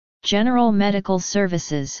General Medical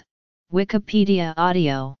Services, Wikipedia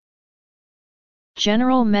Audio.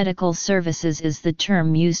 General medical services is the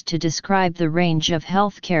term used to describe the range of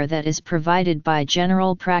healthcare that is provided by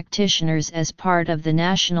general practitioners as part of the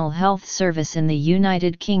National Health Service in the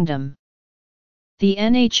United Kingdom. The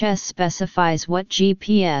NHS specifies what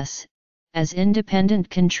GPs, as independent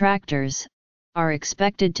contractors, are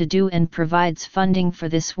expected to do and provides funding for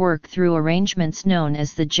this work through arrangements known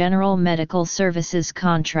as the General Medical Services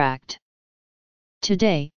Contract.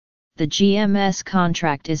 Today, the GMS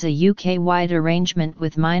contract is a UK-wide arrangement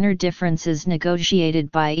with minor differences negotiated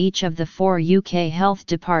by each of the 4 UK health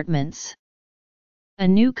departments. A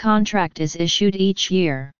new contract is issued each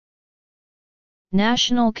year.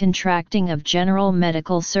 National contracting of general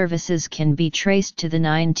medical services can be traced to the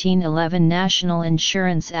 1911 National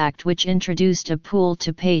Insurance Act, which introduced a pool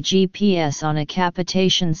to pay GPS on a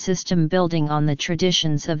capitation system building on the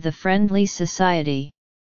traditions of the Friendly Society.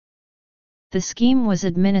 The scheme was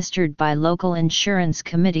administered by local insurance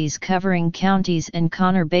committees covering counties and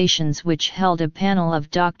conurbations, which held a panel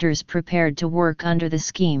of doctors prepared to work under the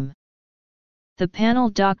scheme. The panel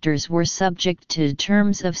doctors were subject to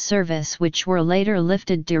terms of service which were later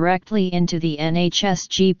lifted directly into the NHS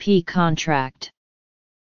GP contract.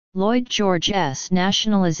 Lloyd George's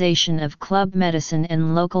nationalisation of club medicine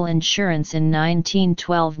and local insurance in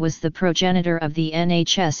 1912 was the progenitor of the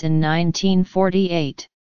NHS in 1948.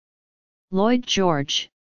 Lloyd George,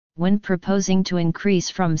 when proposing to increase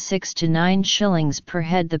from 6 to 9 shillings per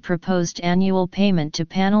head the proposed annual payment to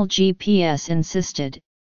panel GPS, insisted,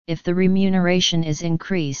 if the remuneration is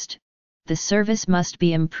increased, the service must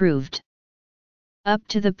be improved. Up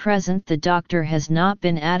to the present the doctor has not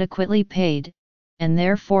been adequately paid, and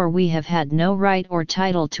therefore we have had no right or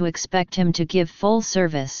title to expect him to give full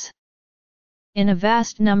service. In a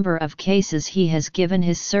vast number of cases he has given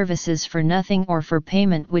his services for nothing or for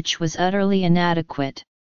payment which was utterly inadequate.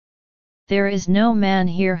 There is no man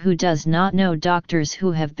here who does not know doctors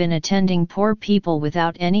who have been attending poor people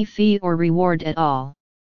without any fee or reward at all.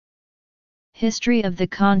 History of the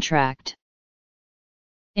contract.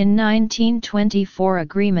 In 1924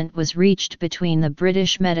 agreement was reached between the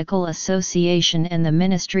British Medical Association and the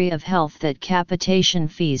Ministry of Health that capitation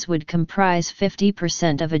fees would comprise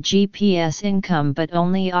 50% of a GP's income but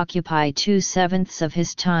only occupy 2/7 of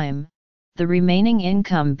his time, the remaining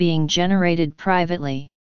income being generated privately.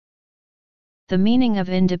 The meaning of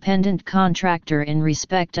independent contractor in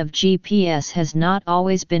respect of GPS has not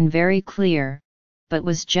always been very clear, but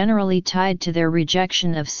was generally tied to their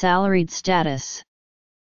rejection of salaried status.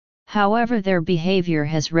 However, their behavior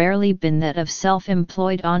has rarely been that of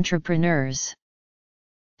self-employed entrepreneurs.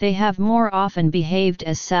 They have more often behaved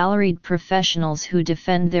as salaried professionals who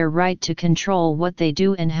defend their right to control what they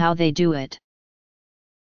do and how they do it.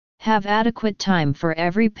 Have adequate time for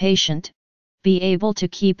every patient, be able to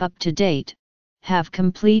keep up to date, have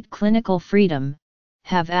complete clinical freedom,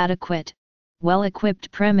 have adequate, well-equipped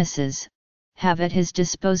premises, have at his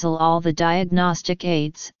disposal all the diagnostic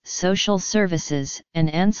aids, social services,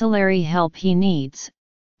 and ancillary help he needs,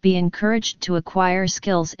 be encouraged to acquire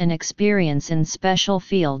skills and experience in special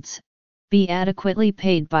fields, be adequately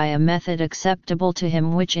paid by a method acceptable to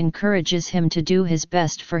him which encourages him to do his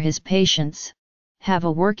best for his patients, have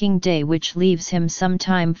a working day which leaves him some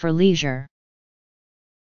time for leisure.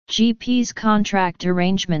 GP's contract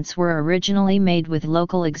arrangements were originally made with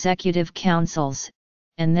local executive councils,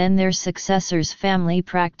 and then their successors family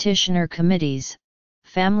practitioner committees,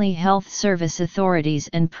 family health service authorities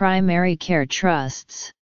and primary care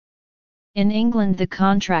trusts. In England the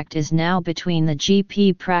contract is now between the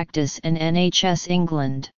GP practice and NHS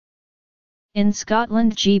England. In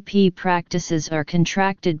Scotland GP practices are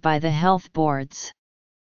contracted by the health boards.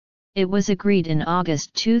 It was agreed in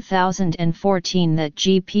August 2014 that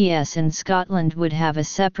GPS in Scotland would have a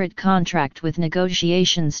separate contract with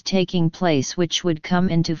negotiations taking place which would come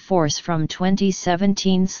into force from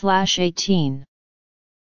 2017/18.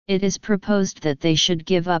 It is proposed that they should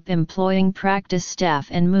give up employing practice staff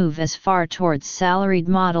and move as far towards salaried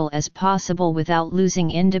model as possible without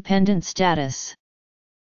losing independent status.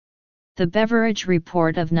 The Beveridge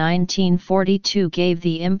Report of 1942 gave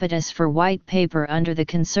the impetus for white paper under the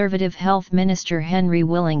Conservative Health Minister Henry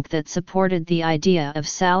Willink that supported the idea of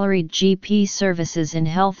salaried GP services in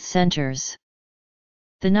health centres.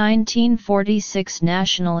 The 1946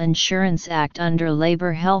 National Insurance Act under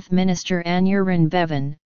Labour Health Minister Aneurin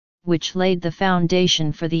Bevan, which laid the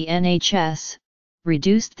foundation for the NHS,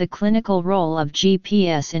 reduced the clinical role of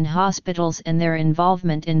GPS in hospitals and their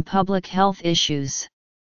involvement in public health issues.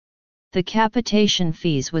 The capitation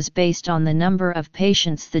fees was based on the number of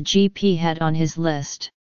patients the GP had on his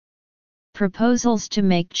list. Proposals to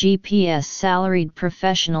make GPS salaried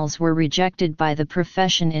professionals were rejected by the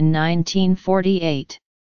profession in 1948.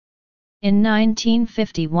 In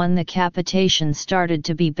 1951 the capitation started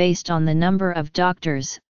to be based on the number of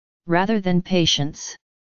doctors, rather than patients.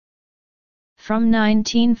 From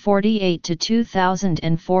 1948 to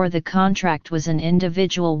 2004 the contract was an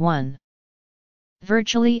individual one.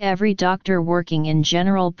 Virtually every doctor working in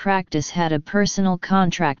general practice had a personal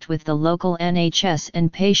contract with the local NHS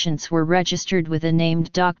and patients were registered with a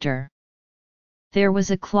named doctor. There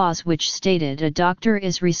was a clause which stated a doctor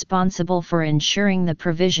is responsible for ensuring the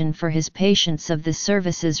provision for his patients of the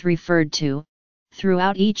services referred to,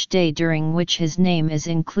 throughout each day during which his name is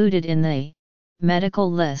included in the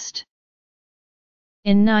medical list.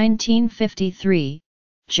 In 1953,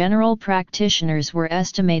 general practitioners were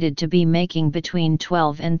estimated to be making between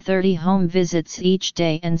 12 and 30 home visits each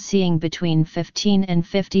day and seeing between 15 and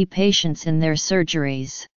 50 patients in their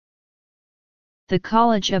surgeries. The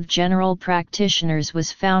College of General Practitioners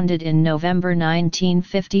was founded in November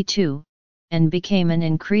 1952, and became an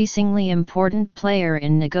increasingly important player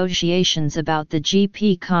in negotiations about the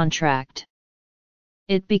GP contract.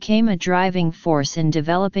 It became a driving force in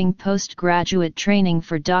developing postgraduate training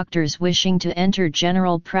for doctors wishing to enter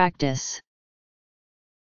general practice.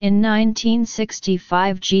 In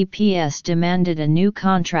 1965 GPS demanded a new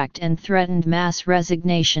contract and threatened mass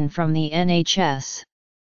resignation from the NHS.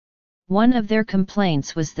 One of their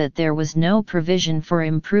complaints was that there was no provision for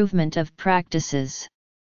improvement of practices.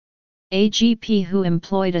 A GP who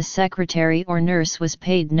employed a secretary or nurse was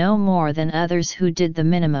paid no more than others who did the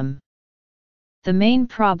minimum. The main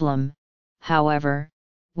problem, however,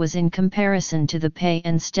 was in comparison to the pay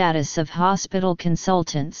and status of hospital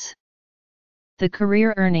consultants. The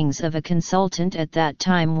career earnings of a consultant at that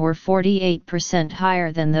time were 48%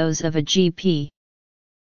 higher than those of a GP.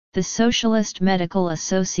 The Socialist Medical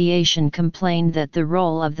Association complained that the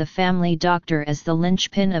role of the family doctor as the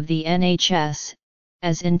linchpin of the NHS,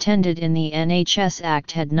 as intended in the NHS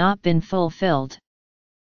Act, had not been fulfilled.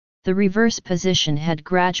 The reverse position had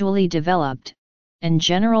gradually developed, and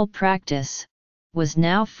general practice was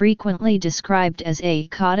now frequently described as a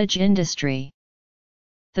cottage industry.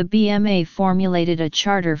 The BMA formulated a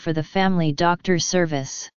charter for the family doctor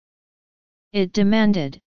service. It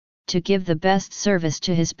demanded, to give the best service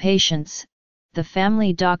to his patients, the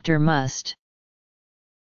family doctor must.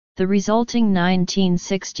 The resulting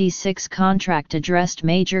 1966 contract addressed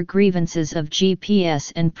major grievances of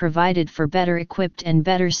GPS and provided for better equipped and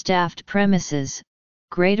better staffed premises,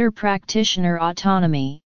 greater practitioner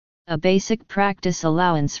autonomy, a basic practice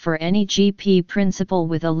allowance for any GP principal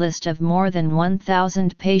with a list of more than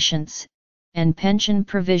 1,000 patients, and pension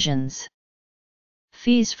provisions.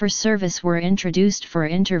 Fees for service were introduced for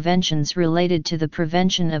interventions related to the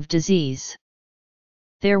prevention of disease.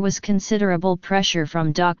 There was considerable pressure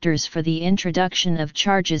from doctors for the introduction of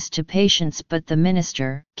charges to patients, but the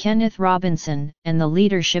minister, Kenneth Robinson, and the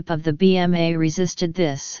leadership of the BMA resisted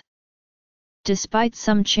this. Despite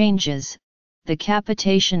some changes, the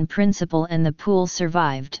capitation principle and the pool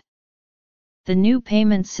survived. The new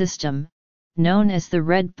payment system, known as the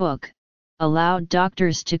Red Book, allowed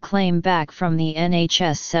doctors to claim back from the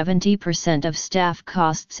NHS 70% of staff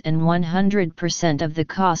costs and 100% of the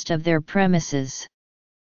cost of their premises.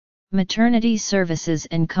 Maternity services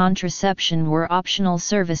and contraception were optional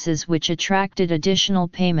services which attracted additional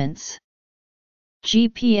payments.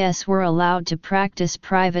 GPS were allowed to practice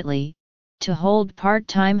privately, to hold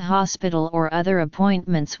part-time hospital or other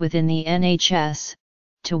appointments within the NHS,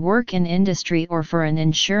 to work in industry or for an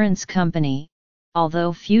insurance company,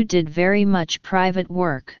 although few did very much private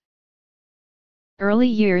work. Early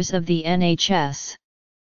years of the NHS.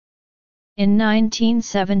 In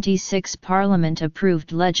 1976 Parliament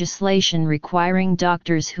approved legislation requiring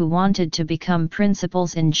doctors who wanted to become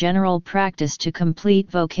principals in general practice to complete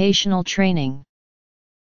vocational training.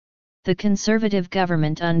 The Conservative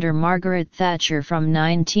government under Margaret Thatcher from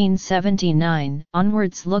 1979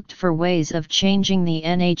 onwards looked for ways of changing the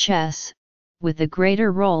NHS, with the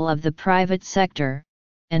greater role of the private sector,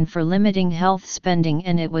 and for limiting health spending,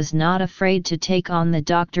 and it was not afraid to take on the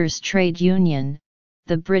doctors' trade union,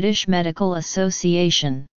 the British Medical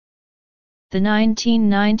Association. The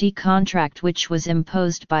 1990 contract, which was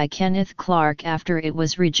imposed by Kenneth Clarke after it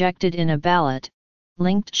was rejected in a ballot,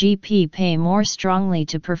 linked GP pay more strongly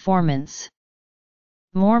to performance.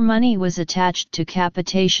 More money was attached to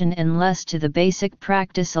capitation and less to the basic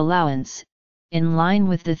practice allowance, in line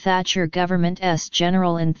with the Thatcher government's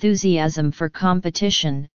general enthusiasm for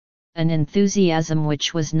competition, an enthusiasm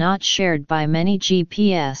which was not shared by many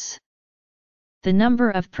GPS. The number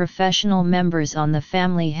of professional members on the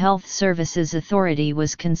Family Health Services Authority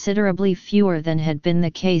was considerably fewer than had been the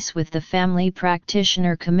case with the Family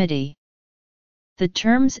Practitioner Committee. The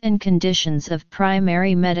terms and conditions of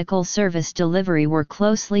primary medical service delivery were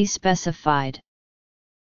closely specified.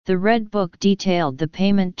 The Red Book detailed the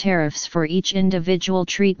payment tariffs for each individual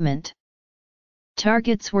treatment.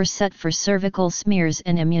 Targets were set for cervical smears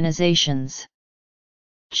and immunizations.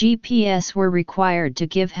 GPS were required to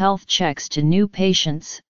give health checks to new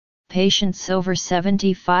patients, patients over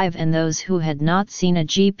 75 and those who had not seen a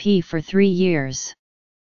GP for 3 years.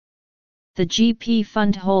 The GP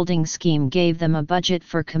fund holding scheme gave them a budget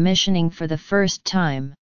for commissioning for the first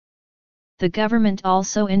time. The government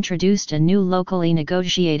also introduced a new locally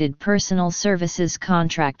negotiated personal services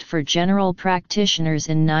contract for general practitioners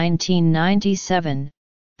in 1997,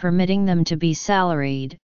 permitting them to be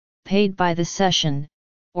salaried, paid by the session,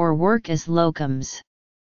 or work as locums.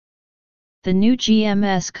 The new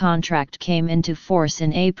GMS contract came into force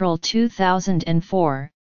in April 2004,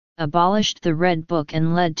 abolished the Red Book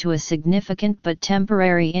and led to a significant but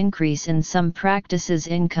temporary increase in some practices'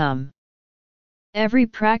 income. Every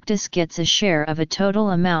practice gets a share of a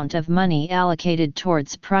total amount of money allocated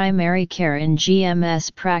towards primary care in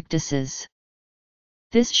GMS practices.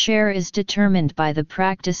 This share is determined by the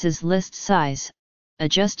practice's list size,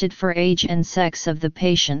 adjusted for age and sex of the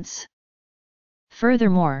patients.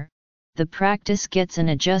 Furthermore, the practice gets an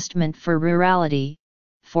adjustment for rurality,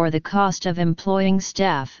 for the cost of employing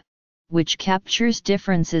staff, which captures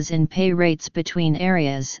differences in pay rates between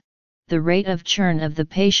areas, the rate of churn of the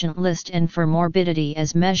patient list and for morbidity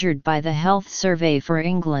as measured by the Health Survey for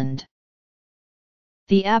England.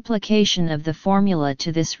 The application of the formula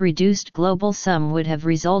to this reduced global sum would have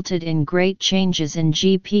resulted in great changes in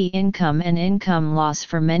GP income and income loss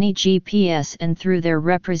for many GPS, and through their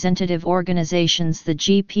representative organizations the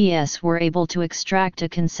GPS were able to extract a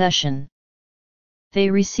concession. They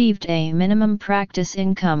received a minimum practice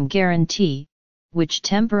income guarantee, which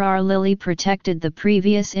temporarily protected the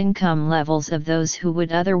previous income levels of those who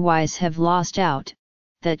would otherwise have lost out,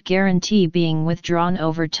 that guarantee being withdrawn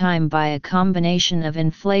over time by a combination of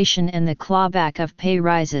inflation and the clawback of pay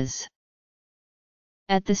rises.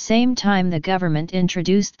 At the same time, the government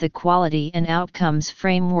introduced the Quality and Outcomes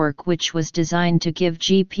Framework, which was designed to give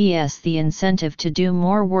GPS the incentive to do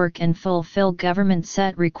more work and fulfill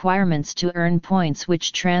government-set requirements to earn points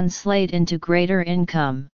which translate into greater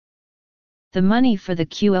income. The money for the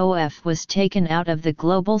QOF was taken out of the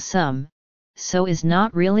global sum, so is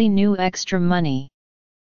not really new extra money.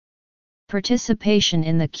 Participation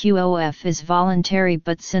in the QOF is voluntary,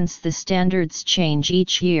 but since the standards change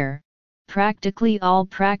each year, practically all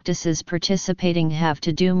practices participating have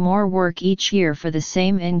to do more work each year for the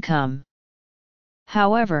same income.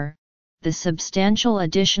 However, the substantial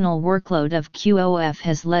additional workload of QOF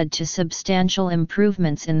has led to substantial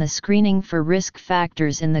improvements in the screening for risk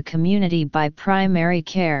factors in the community by primary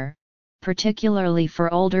care, particularly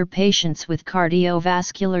for older patients with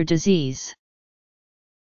cardiovascular disease.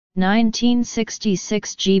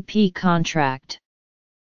 1966 GP Contract.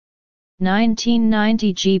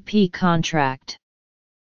 1990 GP Contract.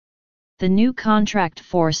 The new contract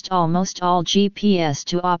forced almost all GPS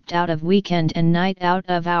to opt out of weekend and night out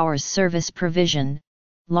of hours service provision,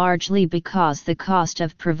 largely because the cost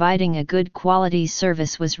of providing a good quality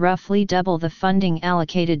service was roughly double the funding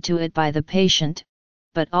allocated to it by the patient,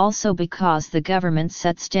 but also because the government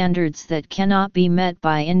set standards that cannot be met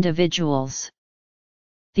by individuals.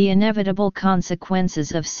 The inevitable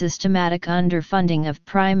consequences of systematic underfunding of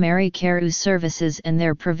primary care services and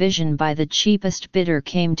their provision by the cheapest bidder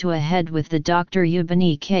came to a head with the Dr.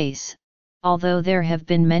 Ubani case, although there have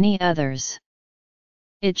been many others.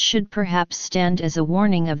 It should perhaps stand as a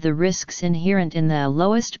warning of the risks inherent in the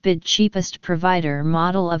lowest bid cheapest provider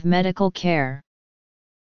model of medical care.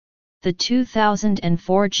 The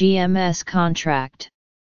 2004 GMS Contract.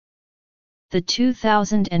 The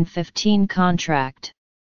 2015 Contract.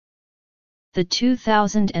 The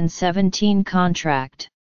 2017 Contract.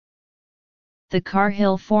 The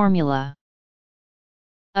Carhill Formula.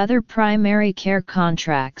 Other primary care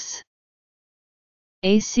contracts.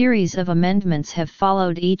 A series of amendments have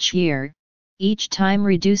followed each year, each time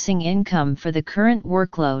reducing income for the current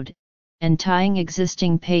workload, and tying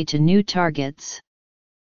existing pay to new targets.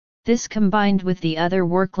 This combined with the other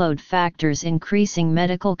workload factors increasing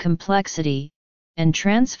medical complexity, and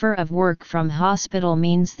transfer of work from hospital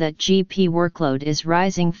means that GP workload is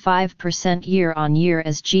rising 5% year on year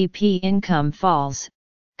as GP income falls,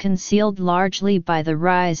 concealed largely by the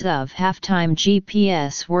rise of half-time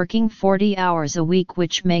GPS working 40 hours a week,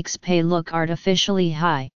 which makes pay look artificially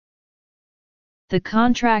high. The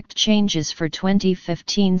contract changes for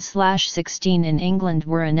 2015/16 in England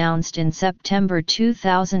were announced in September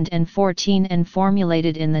 2014 and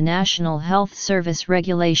formulated in the National Health Service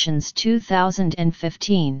Regulations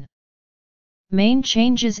 2015. Main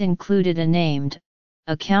changes included a named,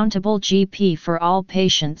 accountable GP for all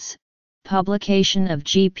patients, publication of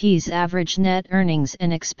GP's average net earnings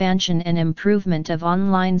and expansion and improvement of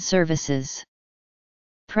online services.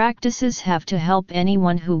 Practices have to help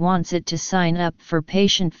anyone who wants it to sign up for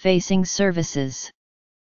patient-facing services.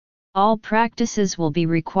 All practices will be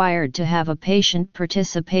required to have a patient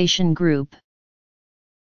participation group.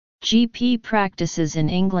 GP practices in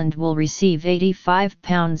England will receive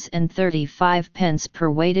 £85.35 per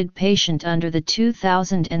weighted patient under the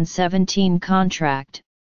 2017 contract,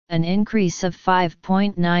 an increase of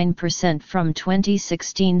 5.9% from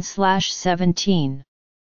 2016/17.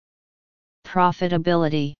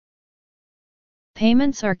 Profitability.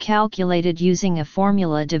 Payments are calculated using a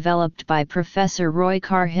formula developed by Professor Roy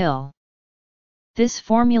Carhill. This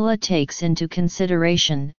formula takes into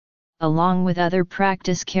consideration, along with other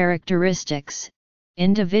practice characteristics,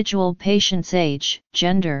 individual patient's age,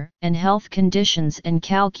 gender, and health conditions and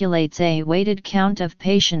calculates a weighted count of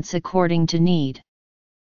patients according to need.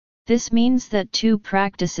 This means that two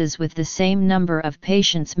practices with the same number of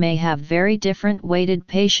patients may have very different weighted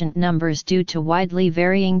patient numbers due to widely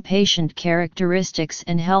varying patient characteristics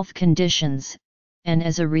and health conditions, and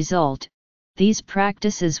as a result, these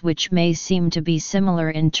practices, which may seem to be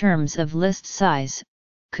similar in terms of list size,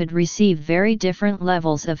 could receive very different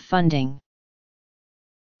levels of funding.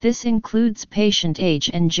 This includes patient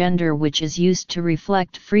age and gender, which is used to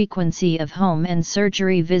reflect frequency of home and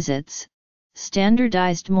surgery visits,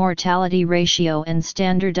 standardized mortality ratio and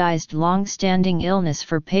standardized long-standing illness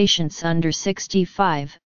for patients under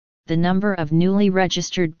 65, the number of newly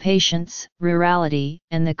registered patients, rurality,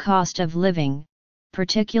 and the cost of living,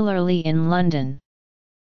 particularly in London.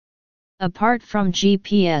 Apart from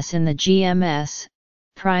GPS in the GMS,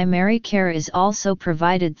 primary care is also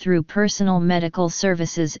provided through personal medical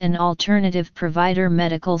services and alternative provider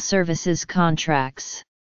medical services contracts.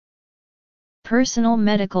 Personal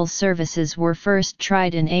medical services were first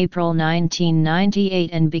tried in April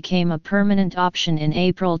 1998 and became a permanent option in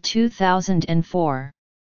April 2004.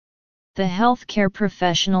 The healthcare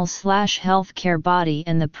professional/healthcare body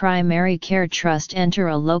and the primary care trust enter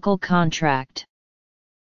a local contract.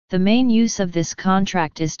 The main use of this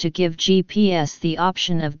contract is to give GPS the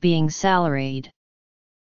option of being salaried.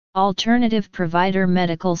 Alternative provider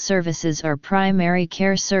medical services are primary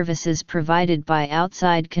care services provided by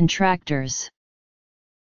outside contractors.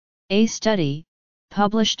 A study,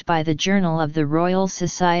 published by the Journal of the Royal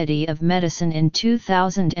Society of Medicine in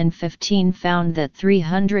 2015, found that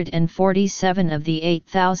 347 of the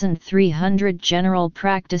 8,300 general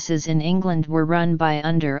practices in England were run by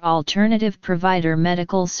under alternative provider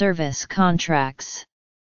medical service contracts.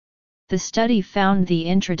 The study found the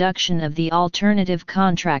introduction of the alternative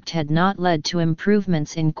contract had not led to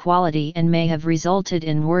improvements in quality and may have resulted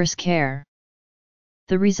in worse care.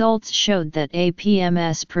 The results showed that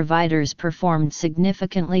APMS providers performed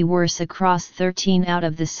significantly worse across 13 out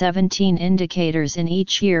of the 17 indicators in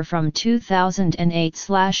each year from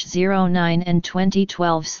 2008/09 and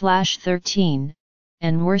 2012/13,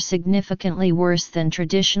 and were significantly worse than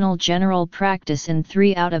traditional general practice in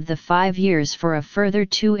 3 out of the 5 years for a further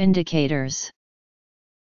 2 indicators.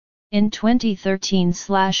 In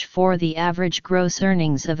 2013/14, the average gross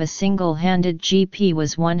earnings of a single-handed GP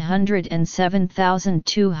was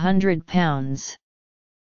 £107,200.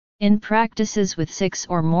 In practices with 6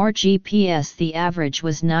 or more GPS, the average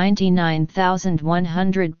was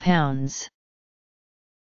 £99,100.